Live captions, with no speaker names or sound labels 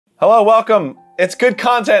Hello, welcome. It's good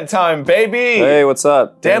content time, baby. Hey, what's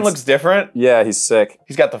up? Dan looks different. Yeah, he's sick.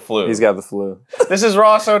 He's got the flu. He's got the flu. This is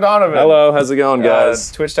Ross O'Donovan. Hello, how's it going,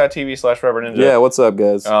 guys? Twitch.tv/rubberninja. Yeah, what's up,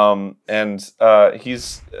 guys?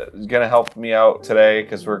 He's gonna help me out today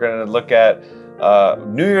because we're gonna look at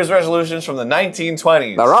New Year's resolutions from the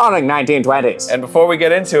 1920s. The roaring 1920s. And before we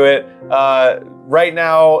get into it, right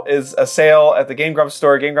now is a sale at the Game Grumps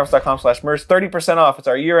store, gamegrumps.com/merch, 30% off. It's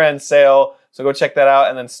our year-end sale. So go check that out.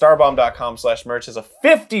 And then starbomb.com/merch is a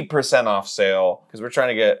 50% off sale because we're trying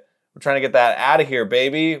to get that out of here,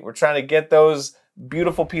 baby. We're trying to get those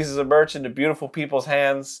beautiful pieces of merch into beautiful people's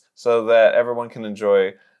hands so that everyone can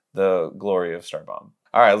enjoy the glory of Starbomb.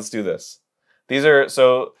 All right, let's do this. These are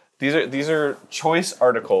choice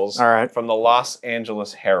articles from the Los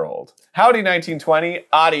Angeles Herald. Howdy 1920,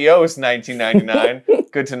 adios 1999.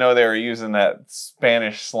 Good to know they were using that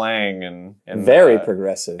Spanish slang and very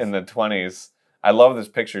progressive in the 20s. I love this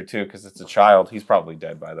picture too because it's a child. He's probably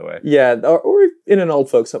dead, by the way. Yeah, or in an old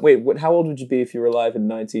folks home. Wait, how old would you be if you were alive in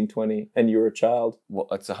 1920 and you were a child? Well,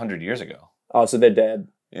 it's 100 years ago. Oh, so they're dead.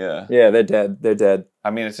 Yeah. Yeah, they're dead. They're dead.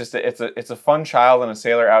 I mean, it's just it's a fun child in a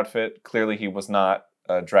sailor outfit. Clearly, he was not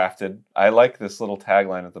drafted. I like this little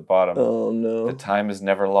tagline at the bottom. Oh no! The time is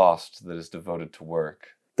never lost that is devoted to work.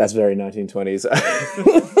 That's very 1920s.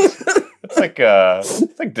 It's like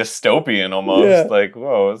dystopian almost. Yeah. Like,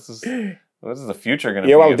 whoa, this is the future going to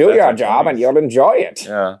be. You will do your job and you'll enjoy it.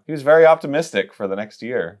 Yeah, he was very optimistic for the next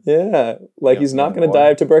year. Yeah, like he's not going to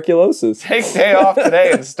die of tuberculosis. Take day off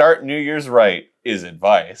today and start New Year's right is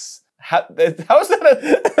advice. How's that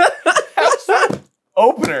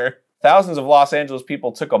opener? Thousands of Los Angeles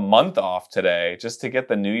people took a month off today just to get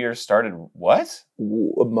the New Year started. What?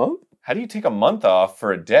 A month? How do you take a month off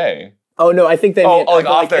for a day? Oh, no, I think they meant... like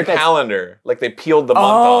off their calendar. Like they peeled the month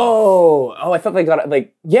off. Oh, I thought they got it,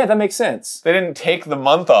 like... Yeah, that makes sense. They didn't take the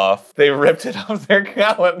month off. They ripped it off their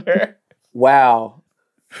calendar. Wow.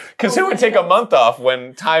 Because who would take a month off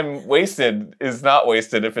when time wasted is not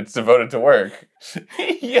wasted if it's devoted to work?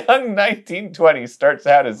 Young 1920 starts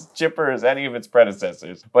out as chipper as any of its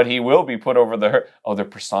predecessors, but he will be put over the... Oh, they're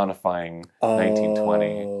personifying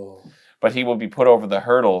 1920. But he will be put over the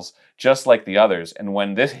hurdles just like the others. And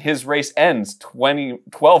when his race ends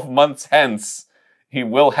 12 months hence, he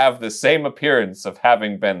will have the same appearance of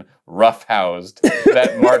having been roughhoused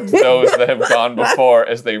that marked those that have gone before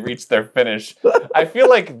as they reach their finish. I feel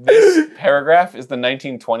like this paragraph is the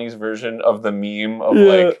 1920s version of the meme of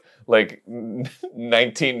like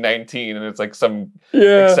 1919, and it's like some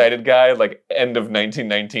excited guy, like end of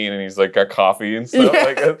 1919, and he's like got coffee and stuff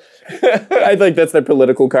like that. I think that's their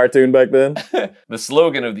political cartoon back then. The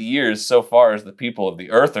slogan of the years, so far as the people of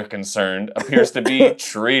the earth are concerned, appears to be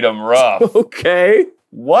treat 'em rough. Okay.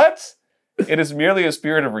 What? It is merely a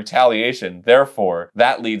spirit of retaliation. Therefore,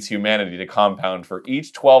 that leads humanity to compound for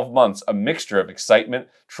each 12 months a mixture of excitement,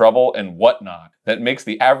 trouble, and whatnot that makes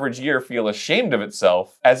the average year feel ashamed of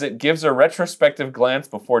itself as it gives a retrospective glance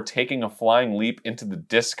before taking a flying leap into the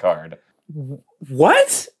discard.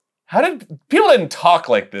 What? How did... People didn't talk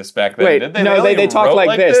like this back then, did they? No, they talk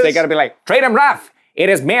like this. They gotta be like, treat 'em rough. It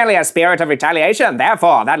is merely a spirit of retaliation.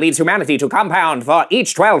 Therefore, that leads humanity to compound for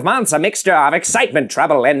each 12 months a mixture of excitement,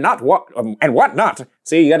 trouble, and whatnot.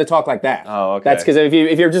 See, you got to talk like that. Oh, okay. That's because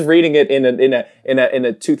if you're just reading it in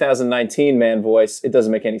a 2019 man voice, it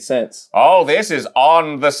doesn't make any sense. Oh, this is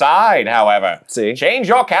on the side, however. See, change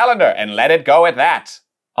your calendar and let it go at that.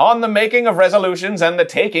 On the making of resolutions and the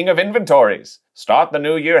taking of inventories. Start the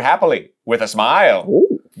new year happily with a smile. Ooh.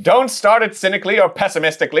 Don't start it cynically or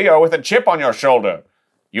pessimistically or with a chip on your shoulder.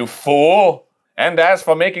 You fool! And as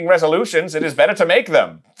for making resolutions, it is better to make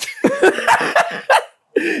them.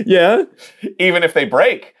 Yeah? Even if they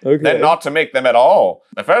break, than not to make them at all.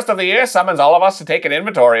 The first of the year summons all of us to take an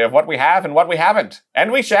inventory of what we have and what we haven't. And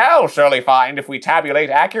we shall surely find, if we tabulate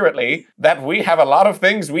accurately, that we have a lot of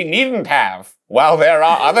things we needn't have, while there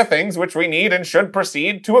are other things which we need and should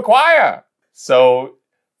proceed to acquire. So...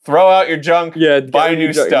 throw out your junk, buy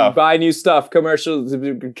new stuff. Buy new stuff, commercial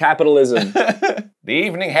capitalism. The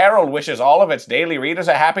Evening Herald wishes all of its daily readers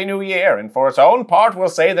a happy new year, and for its own part will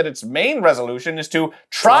say that its main resolution is to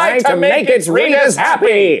try to make its readers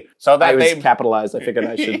happy. So that they capitalized, I figured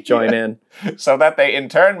I should join in. So that they in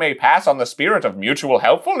turn may pass on the spirit of mutual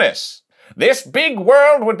helpfulness. This big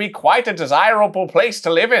world would be quite a desirable place to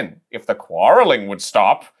live in, if the quarreling would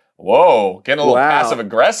stop. Whoa, getting a little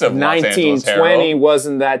passive-aggressive, Los Angeles Herald. 1920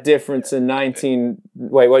 wasn't that different to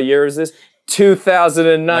Wait, what year is this?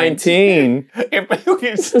 2019. If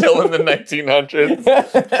we're still in the 1900s.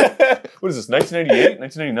 What is this, 1998,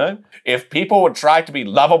 1999? If people would try to be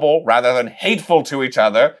lovable rather than hateful to each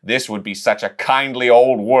other, this would be such a kindly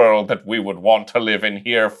old world that we would want to live in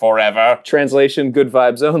here forever. Translation, good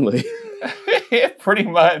vibes only. Yeah, pretty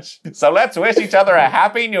much. So let's wish each other a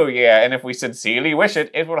happy new year, and if we sincerely wish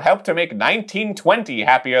it, it will help to make 1920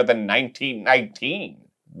 happier than 1919.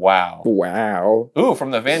 Wow. Wow. Ooh,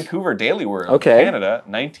 from the Vancouver Daily World, Okay. Canada,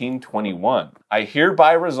 1921. I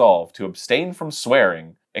hereby resolve to abstain from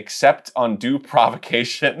swearing, except on due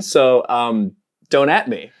provocation. So, don't at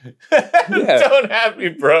me. Yeah. Don't have me,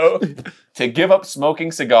 bro. To give up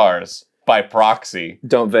smoking cigars by proxy.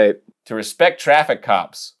 Don't vape. To respect traffic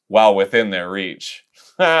cops while within their reach.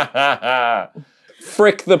 Frick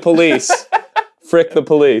the police. Frick the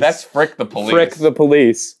police. That's frick the police. Frick the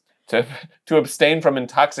police. To abstain from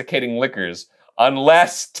intoxicating liquors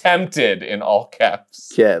unless tempted, in all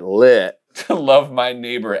caps. Get lit. To love my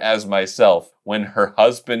neighbor as myself when her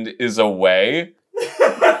husband is away.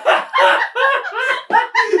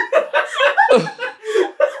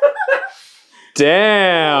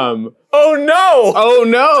 Damn. Oh no! Oh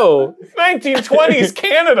no. 1920s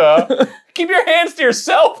Canada. Keep your hands to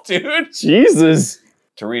yourself, dude. Jesus.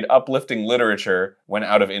 To read uplifting literature when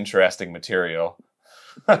out of interesting material.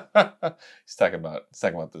 He's talking about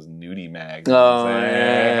those nudie mags. Oh,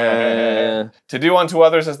 yeah. To do unto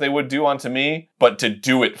others as they would do unto me, but to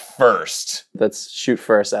do it first. Let's shoot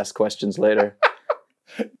first, ask questions later.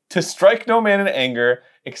 To strike no man in anger,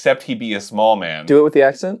 except he be a small man. Do it with the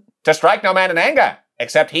accent? To strike no man in anger,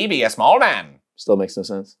 except he be a small man. Still makes no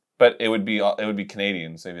sense. But it would be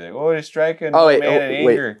Canadian, so they'd be like, oh, you're striking Oh, no wait, man in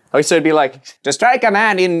anger. Oh, so it'd be like, To strike a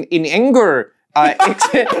man in anger,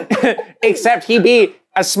 except he be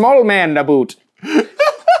a small man about.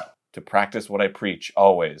 To practice what I preach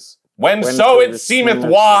always. When so it seemeth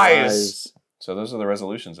wise. So those are the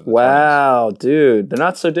resolutions of the 20s. Wow, dude. They're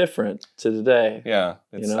not so different to today. Yeah.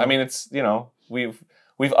 It's, You know? I mean, it's, you know, we've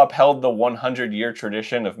upheld the 100-year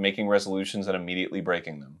tradition of making resolutions and immediately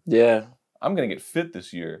breaking them. Yeah. I'm going to get fit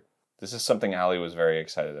this year. This is something Allie was very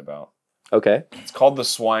excited about. Okay. It's called the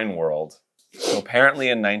swine world. So apparently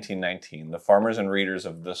in 1919, the farmers and readers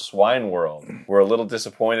of the swine world were a little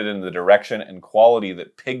disappointed in the direction and quality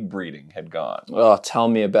that pig breeding had gone. Oh, tell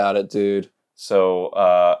me about it, dude.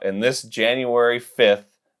 So in this January 5th,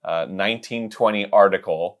 1920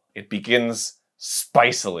 article, it begins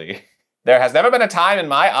spicily. There has never been a time in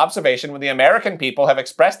my observation when the American people have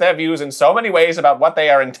expressed their views in so many ways about what they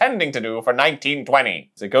are intending to do for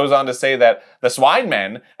 1920. It goes on to say that the swine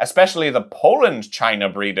men, especially the Poland China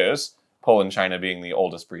breeders, Poland China being the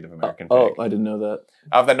oldest breed of American pig, Oh, I didn't know that.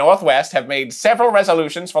 of the Northwest have made several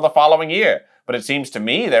resolutions for the following year. But it seems to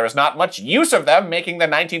me there is not much use of them making the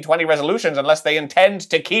 1920 resolutions unless they intend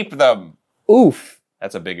to keep them. Oof.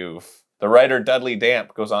 That's a big oof. The writer Dudley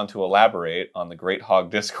Damp goes on to elaborate on the Great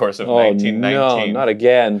Hog Discourse of Oh, 1919. no, not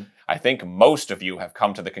again. I think most of you have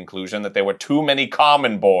come to the conclusion that there were too many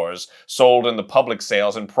common boars sold in the public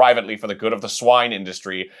sales and privately for the good of the swine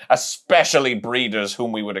industry, especially breeders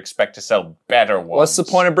whom we would expect to sell better ones. What's the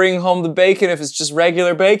point of bringing home the bacon if it's just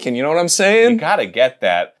regular bacon? You know what I'm You saying? gotta get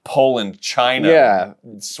that Poland China Yeah.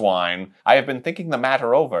 swine. I have been thinking the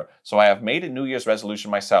matter over, so I have made a New Year's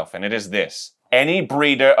resolution myself, and it is this. Any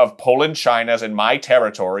breeder of Poland Chinas in my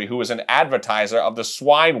territory who is an advertiser of the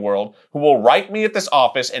swine world who will write me at this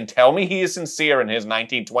office and tell me he is sincere in his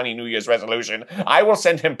 1920 New Year's resolution, I will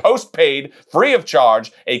send him post-paid, free of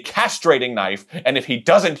charge, a castrating knife, and if he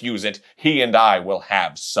doesn't use it, he and I will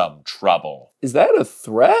have some trouble. Is that a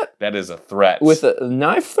threat? That is a threat. With a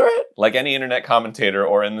knife threat? Like any internet commentator,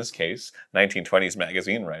 or in this case, 1920s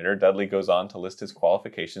magazine writer, Dudley goes on to list his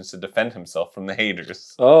qualifications to defend himself from the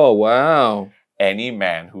haters. Oh, wow. Any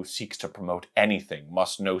man who seeks to promote anything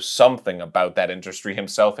must know something about that industry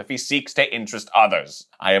himself if he seeks to interest others.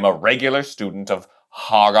 I am a regular student of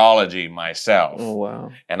hogology myself. Oh,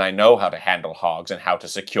 wow. And I know how to handle hogs and how to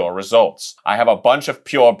secure results. I have a bunch of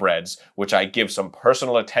purebreds, which I give some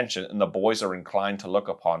personal attention, and the boys are inclined to look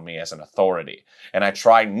upon me as an authority. And I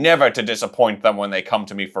try never to disappoint them when they come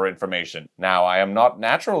to me for information. Now, I am not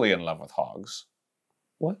naturally in love with hogs.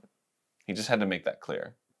 What? He just had to make that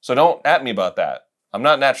clear. So don't at me about that. I'm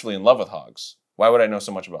not naturally in love with hogs. Why would I know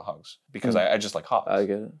so much about hogs? Because I just like hogs. I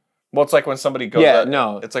get it. Well, it's like when somebody goes... Yeah,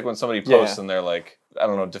 no. It's like when somebody posts and they're like, I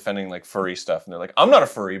don't know, defending like furry stuff. And they're like, I'm not a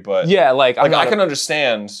furry, but... Yeah, like... I can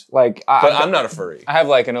understand, Like, but I'm not a furry. I have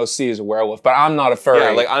like an OC as a werewolf, but I'm not a furry.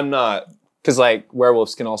 Yeah, like I'm not... Because like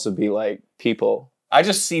werewolves can also be like people. I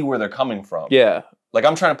just see where they're coming from. Yeah. Like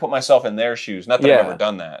I'm trying to put myself in their shoes. Not that I've ever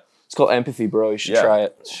done that. It's called empathy, bro. You should try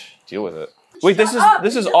it. Deal with it. Wait,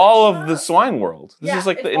 this is all of the swine world. This is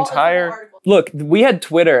like the entire. Look, we had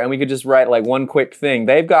Twitter and we could just write like one quick thing.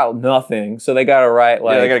 They've got nothing, so they gotta write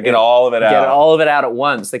like. Yeah, they gotta get all of it out. Get all of it out at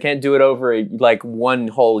once. They can't do it over like one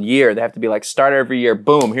whole year. They have to be like, start every year,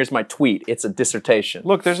 boom, here's my tweet. It's a dissertation.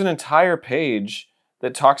 Look, there's an entire page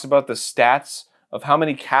that talks about the stats of how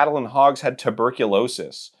many cattle and hogs had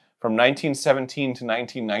tuberculosis from 1917 to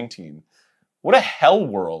 1919. What a hell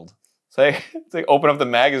world. It's like open up the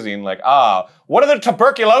magazine like, what are the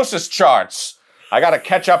tuberculosis charts? I gotta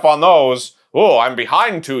catch up on those. Oh, I'm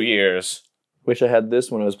behind 2 years. Wish I had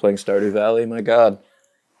this when I was playing Stardew Valley. My God.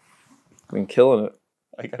 I've been killing it.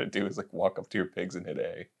 All you gotta do is like walk up to your pigs and hit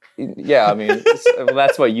A. Yeah, I mean, well,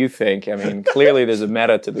 that's what you think. I mean, clearly there's a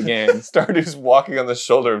meta to the game. Stardew's walking on the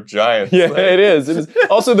shoulder of giants. Yeah, it is.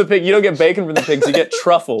 Also, the pig, you don't get bacon from the pigs, you get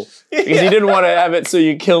truffle. Because you didn't want to have it, so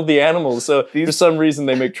you killed the animals. So for some reason,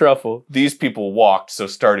 they make truffle. These people walked so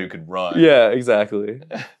Stardew could run. Yeah, exactly.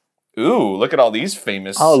 Ooh, look at all these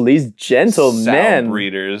famous these gentlemen. sow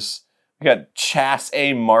breeders. We got Chas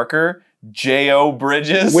A. Marker, J.O.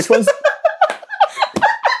 Bridges. Which one's...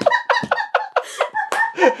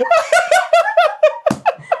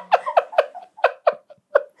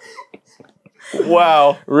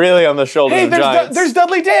 Wow. Really on the shoulder of giants. There's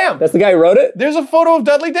Dudley Dam. That's the guy who wrote it? There's a photo of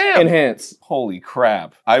Dudley Dam. Enhance. Holy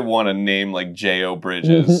crap. I want a name like J.O.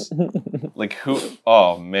 Bridges. Like who?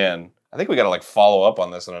 Oh, man. I think we got to like follow up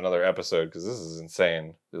on this in another episode because this is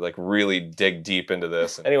insane. Like really dig deep into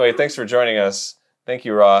this. Anyway, thanks for joining us. Thank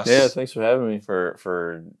you, Ross. Yeah, thanks for having me.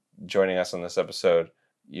 For joining us on this episode.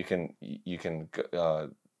 You can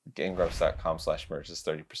GameGrumps.com/merch is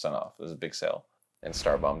 30% off. There's a big sale. And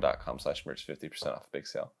starbomb.com/merch 50% off. Big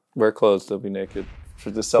sale. Wear clothes, don't be naked.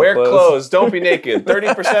 Wear clothes, don't be naked.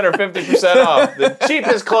 30% or 50% off. The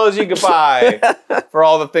cheapest clothes you could buy for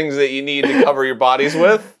all the things that you need to cover your bodies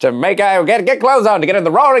with. To make get clothes on to get in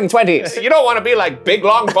the roaring 20s. You don't want to be like Big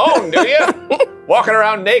Long Bone, do you? Walking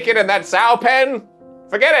around naked in that sow pen?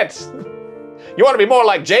 Forget it. You want to be more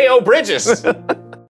like J.O. Bridges.